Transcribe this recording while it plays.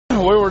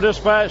we were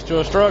dispatched to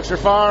a structure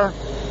fire.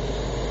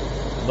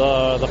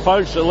 The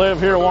folks that live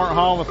here weren't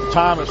home at the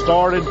time it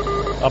started.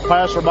 A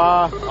passerby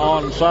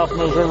on South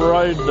Mills River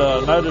Road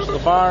noticed the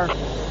fire,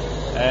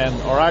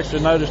 or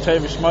actually noticed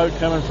heavy smoke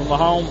coming from the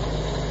home.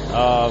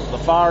 The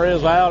fire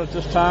is out at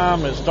this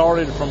time. It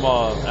started from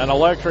an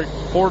electric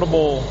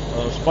portable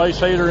space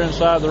heater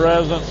inside the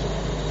residence.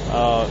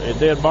 It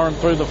did burn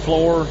through the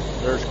floor.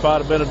 There's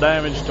quite a bit of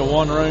damage to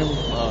one room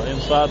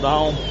inside the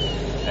home,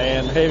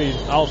 and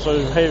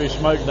heavy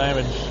smoke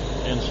damage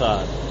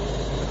inside.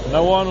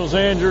 No one was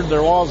injured.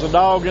 There was a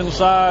dog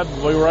inside.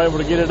 We were able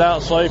to get it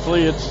out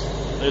safely.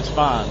 It's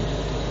fine.